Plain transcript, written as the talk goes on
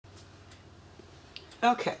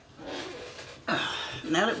Okay,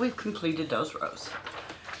 now that we've completed those rows,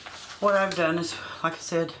 what I've done is, like I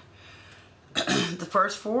said, the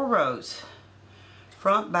first 4 rows,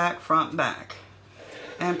 front, back,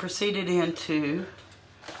 and proceeded into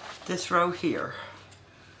this row here,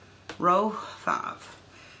 row 5,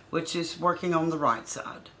 which is working on the right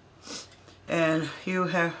side. And you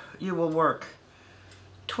will work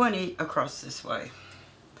 20 across this way.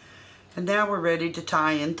 And now we're ready to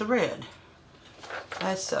tie in the red.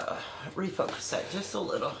 Let's refocus that just a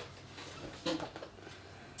little.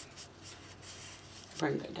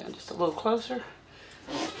 Bring that down just a little closer.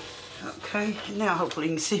 Okay, now hopefully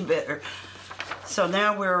you can see better. So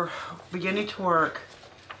now we're beginning to work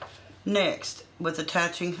next with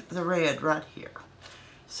attaching the red right here.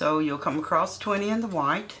 So you'll come across 20 in the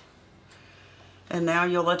white, and now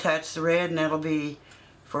you'll attach the red, and it'll be,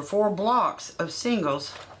 for 4 blocks of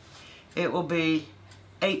singles, it will be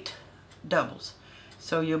 8 doubles.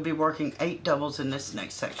 So you'll be working 8 doubles in this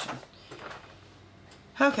next section.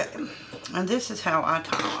 Okay, and this is how I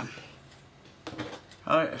tie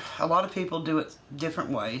on. A lot of people do it different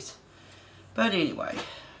ways, but anyway,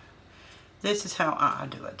 this is how I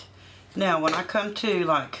do it. Now when I come to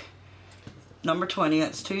like number 20,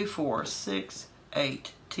 that's 2, 4, 6,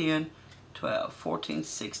 8, 10, 12, 14,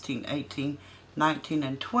 16, 18, 19,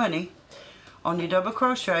 and 20, on your double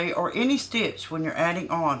crochet or any stitch when you're adding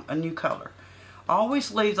on a new color,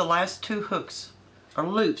 always leave the last 2 hooks or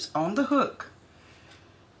loops on the hook.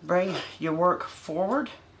 Bring your work forward.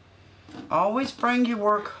 Always bring your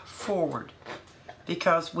work forward,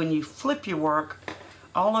 because when you flip your work,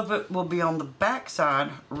 all of it will be on the back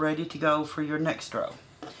side ready to go for your next row.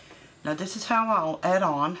 Now this is how I'll add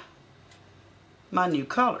on my new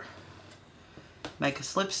color. Make a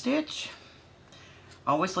slip stitch.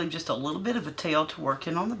 Always leave just a little bit of a tail to work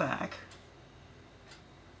in on the back.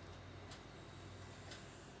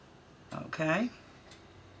 Okay.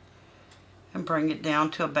 And bring it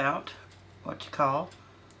down to about what you call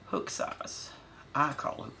hook size. I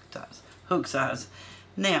call hook size.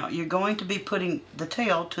 Now you're going to be putting the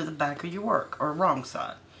tail to the back of your work, or wrong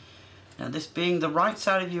side. Now this being the right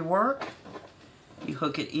side of your work, you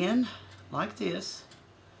hook it in like this,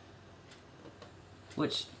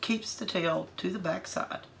 which keeps the tail to the back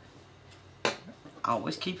side.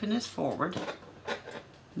 Always keeping this forward.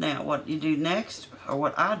 Now what you do next, or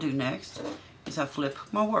what I do next, is I flip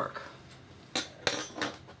my work.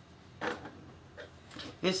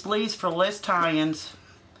 It leaves for less tie-ins,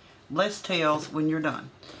 less tails when you're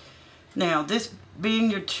done. Now this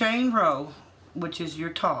being your chain row, which is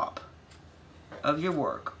your top of your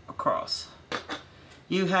work across,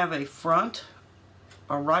 you have a front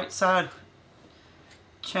or right side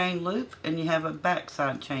chain loop, and you have a back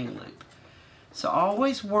side chain loop. So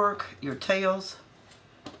always work your tails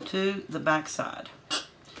to the back side.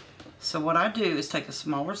 So what I do is take a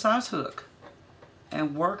smaller size hook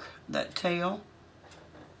and work that tail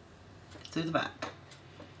through the back.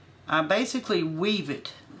 I basically weave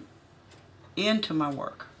it into my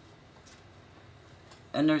work.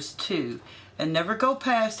 And there's 2. And never go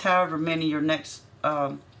past however many your next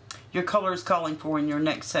your color is calling for in your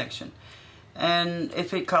next section. And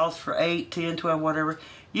if it calls for 8, 10, 12, whatever,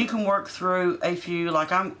 you can work through a few.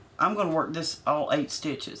 Like I'm going to work this all 8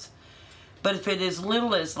 stitches. But if it is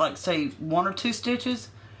little as, like, say 1 or 2 stitches,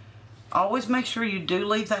 always make sure you do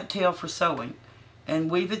leave that tail for sewing and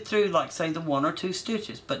weave it through, like, say, the 1 or 2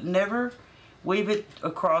 stitches. But never weave it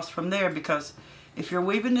across from there, because if you're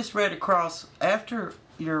weaving this red across after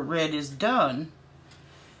your red is done,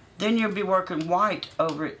 then you'll be working white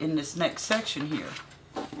over it in this next section here.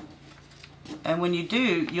 And when you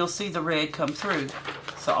do, you'll see the red come through.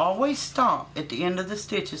 So always stop at the end of the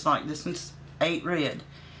stitches, like this one's 8 red.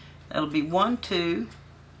 That'll be 1, 2,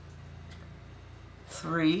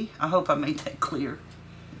 3. I hope I made that clear.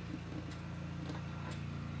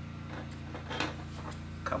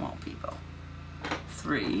 Come on, people.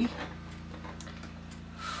 3,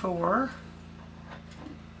 4,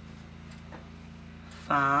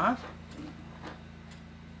 5,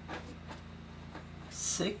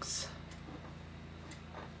 6,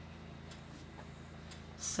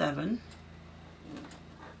 7,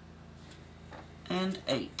 and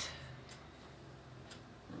 8.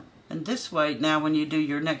 And this way, now when you do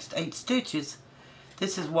your next 8 stitches,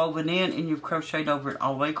 this is woven in and you've crocheted over it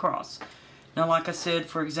all the way across. Now, like I said,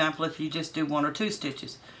 for example, if you just do 1 or 2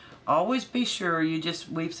 stitches, always be sure you just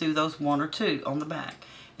weave through those 1 or 2 on the back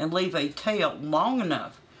and leave a tail long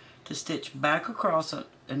enough to stitch back across it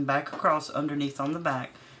and back across underneath on the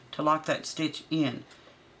back to lock that stitch in.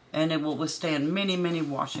 And it will withstand many, many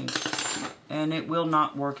washings, and it will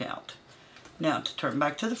not work out. Now, to turn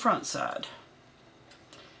back to the front side.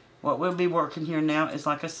 What we'll be working here now is,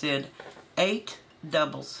 like I said, 8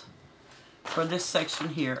 doubles for this section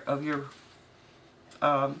here of your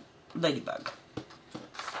ladybug.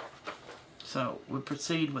 So we'll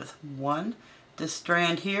proceed with 1. This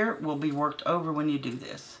strand here will be worked over when you do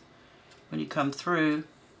this. When you come through,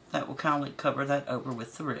 that will kind of cover that over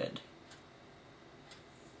with thread.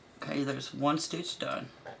 Okay, there's 1 stitch done.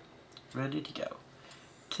 Ready to go.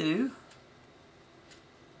 2,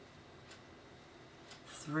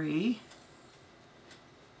 3,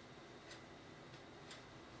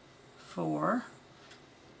 4,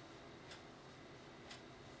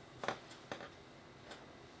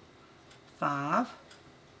 5,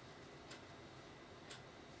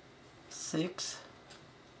 6,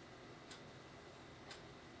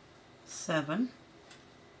 7,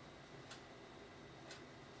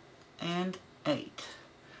 and 8.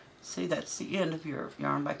 See, that's the end of your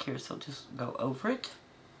yarn back here, so just go over it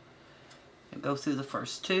and go through the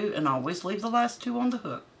first 2, and always leave the last 2 on the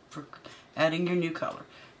hook for adding your new color.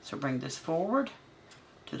 So bring this forward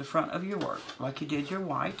to the front of your work like you did your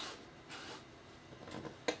white,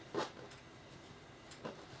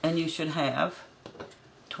 and you should have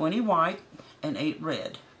 20 white and 8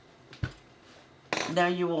 red. Now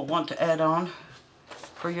you will want to add on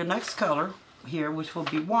for your next color here, which will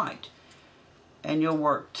be white, and you'll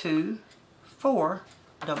work 2, 4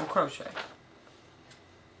 double crochet.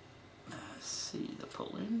 Let's see the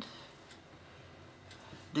pull end.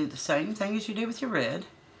 Do the same thing as you did with your red.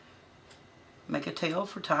 Make a tail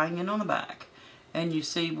for tying in on the back, and you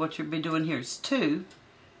see what you'll be doing here is 2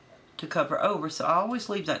 to cover over, so I always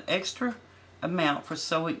leave that extra amount for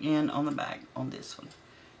sewing in on the back on this one.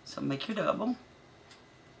 So make your double.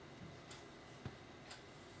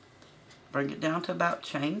 Bring it down to about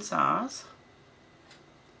chain size.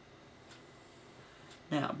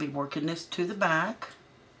 Now I'll be working this to the back.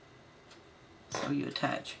 So you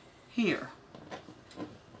attach here.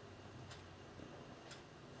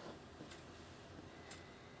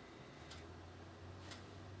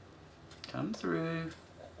 Come through.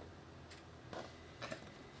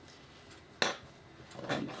 Okay.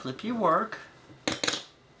 And flip your work.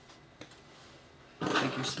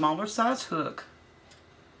 Take your smaller size hook.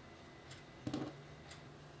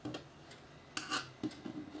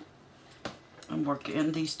 And work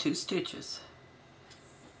in these 2 stitches.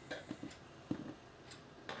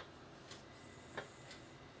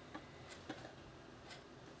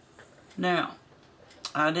 Now,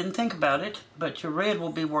 I didn't think about it, but your red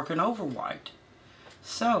will be working over white.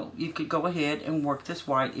 So you could go ahead and work this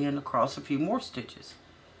white in across a few more stitches.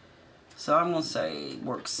 So I'm going to say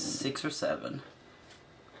work 6 or 7.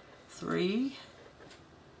 3,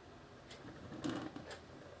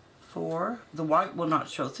 4. The white will not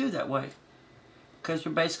show through that way because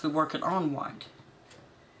you're basically working on white.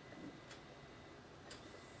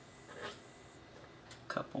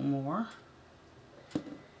 Couple more.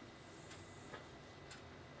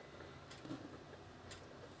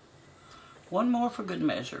 One more for good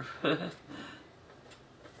measure.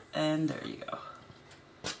 And there you go.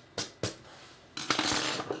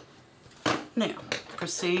 Now,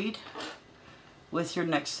 proceed with your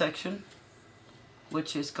next section,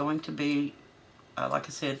 which is going to be, like I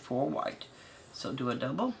said, 4 white. So do a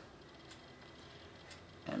double,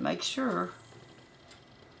 and make sure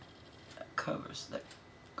that covers, that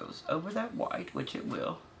goes over that white, which it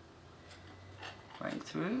will. Bring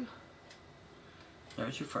through.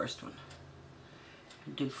 There's your first one.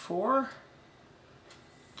 Do 4,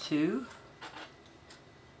 2,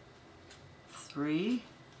 3,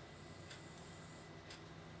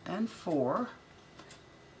 and 4,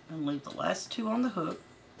 and leave the last 2 on the hook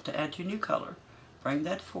to add your new color. Bring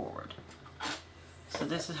that forward. So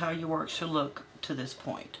this is how your work should look to this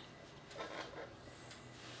point.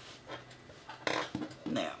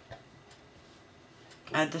 Now,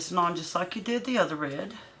 add this on just like you did the other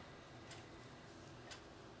red.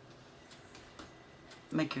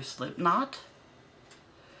 Make your slip knot.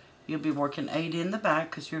 You'll be working 8 in the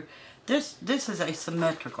back because this is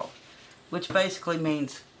asymmetrical, which basically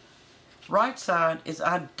means right side is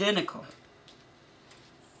identical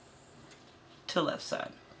to left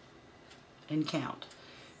side in count.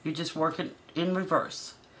 You're just working in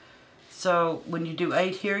reverse. So when you do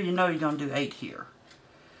 8 here, you know you're going to do 8 here.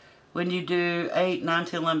 When you do 8, 9,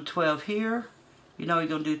 10, 11, 12 here, you know you're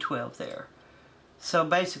going to do 12 there. So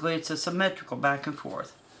basically it's a symmetrical back and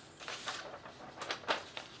forth.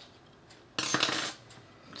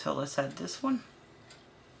 So let's add this one.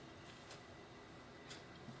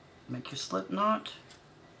 Make your slip knot.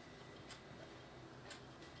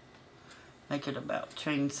 Make it about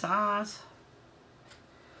chain size.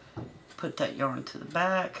 Put that yarn to the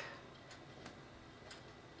back.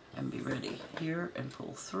 and be ready here and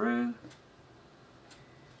pull through.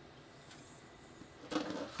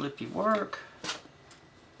 Flip your work.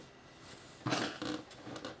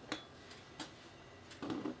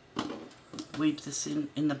 Weave this in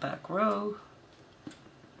the back row,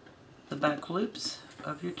 the back loops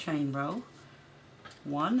of your chain row.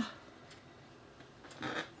 1,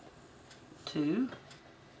 2,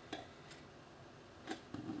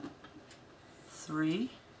 3.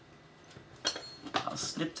 I'll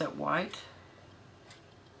snip that white.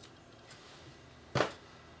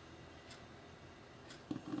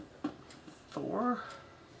 4,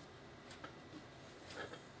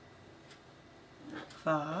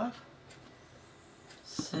 5,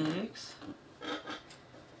 6,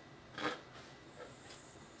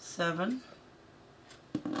 7.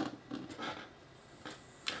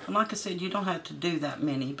 And like I said, you don't have to do that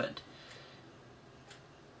many, but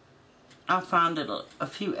I find that a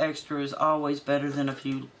few extra is always better than a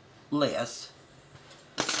few less.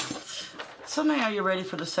 So now you're ready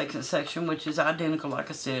for the second section, which is identical, like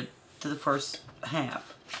I said, to the first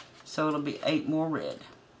half. So it'll be 8 more red.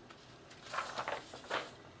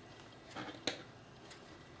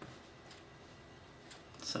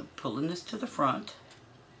 So pulling this to the front,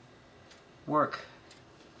 work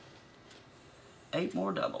 8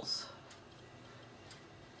 more doubles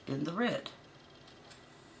in the red.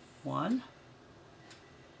 1,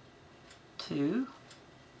 2,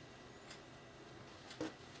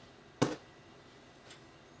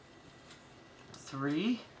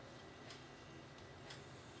 3,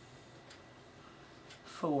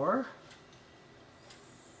 4,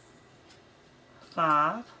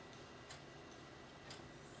 5,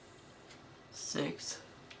 6,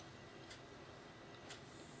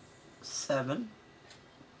 7,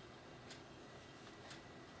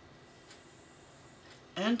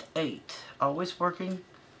 and 8. Always working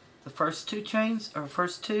the first 2 chains, or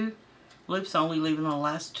first 2 loops, only leaving the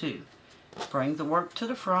last 2. Bring the work to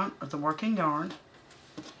the front of the working yarn,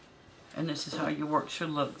 and this is how your work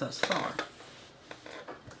should look thus far.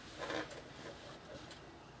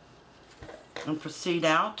 And proceed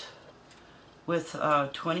out with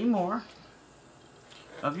 20 more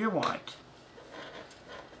of your white.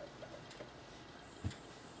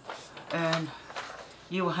 And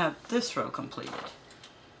you will have this row completed.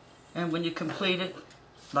 And when you complete it,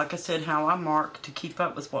 like I said, how I mark to keep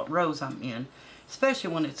up with what rows I'm in,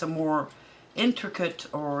 especially when it's a more intricate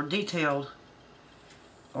or detailed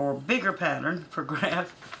or bigger pattern for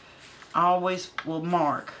graph, I always will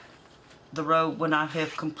mark the row when I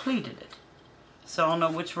have completed it, so I'll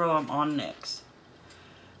know which row I'm on next.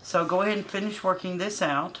 So go ahead and finish working this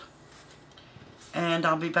out, and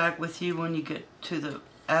I'll be back with you when you get to the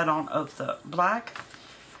add-on of the black.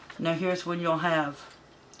 Now here's when you'll have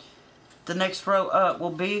the next row up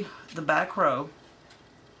will be the back row,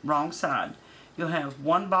 wrong side. You'll have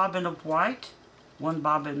 1 bobbin of white, 1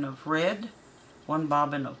 bobbin of red, 1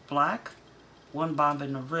 bobbin of black, 1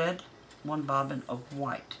 bobbin of red, 1 bobbin of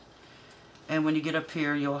white. And when you get up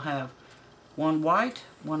here, you'll have 1 white,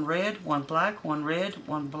 1 red, 1 black, 1 red,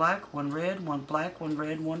 1 black, 1 red, 1 black, 1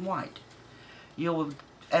 red, 1 white. You'll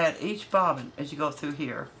add each bobbin as you go through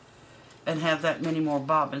here, and have that many more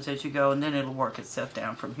bobbins as you go, and then it'll work itself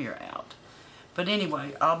down from here out. But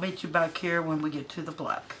anyway, I'll meet you back here when we get to the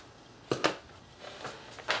black.